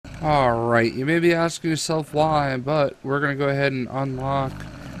Alright, you may be asking yourself why, but we're going to go ahead and unlock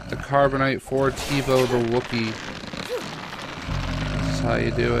the Carbonite for Tivo the Wookiee. This is how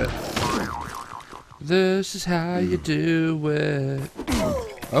you do it. This is how you do it.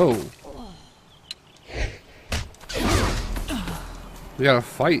 Oh. We gotta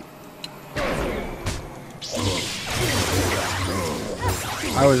fight.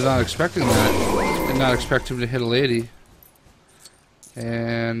 I was not expecting that. Did not expect him to hit a lady.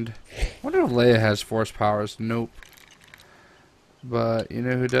 And I wonder if Leia has force powers. Nope. But you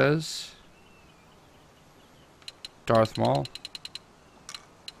know who does? Darth Maul.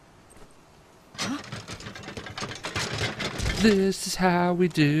 This is how we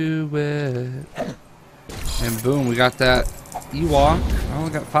do it. And boom, we got that Ewok. I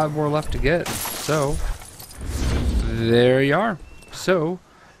only got 5 more left to get. So, there you are. So,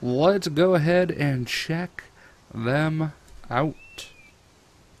 let's go ahead and check them out.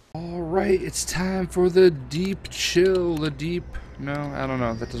 Alright, it's time for the deep chill. The deep... No, I don't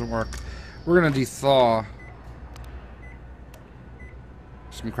know. That doesn't work. We're going to dethaw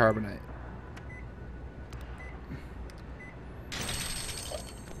some Carbonite.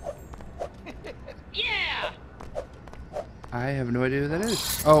 Yeah! I have no idea who that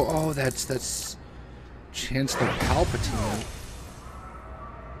is. Oh, that's Chancellor Palpatine.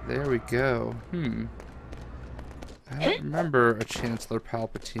 There we go. I don't remember a Chancellor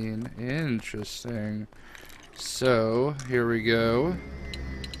Palpatine. Interesting. So, here we go.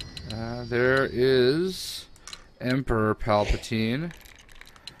 There is Emperor Palpatine.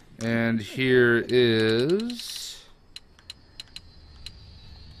 And here is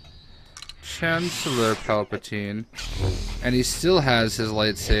Chancellor Palpatine. And he still has his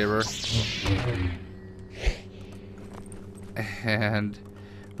lightsaber. And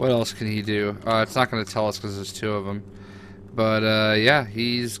what else can he do? It's not going to tell us because there's 2 of them. But, yeah,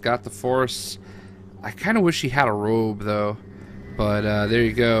 he's got the Force. I kind of wish he had a robe, though. But, there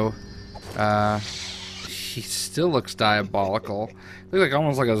you go. He still looks diabolical. Looks like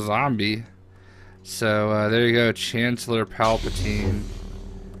almost like a zombie. So, there you go. Chancellor Palpatine.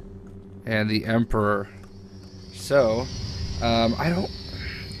 And the Emperor. So, I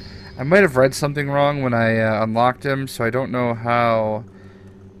might have read something wrong when I unlocked him, so I don't know how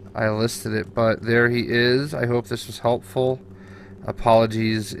I listed it, but there he is. I hope this was helpful.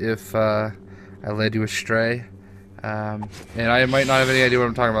 Apologies if I led you astray. And I might not have any idea what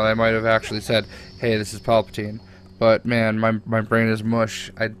I'm talking about. I might have actually said, hey, this is Palpatine. But, man, my brain is mush.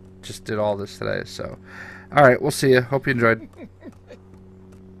 I just did all this today, so. Alright, we'll see you. Hope you enjoyed.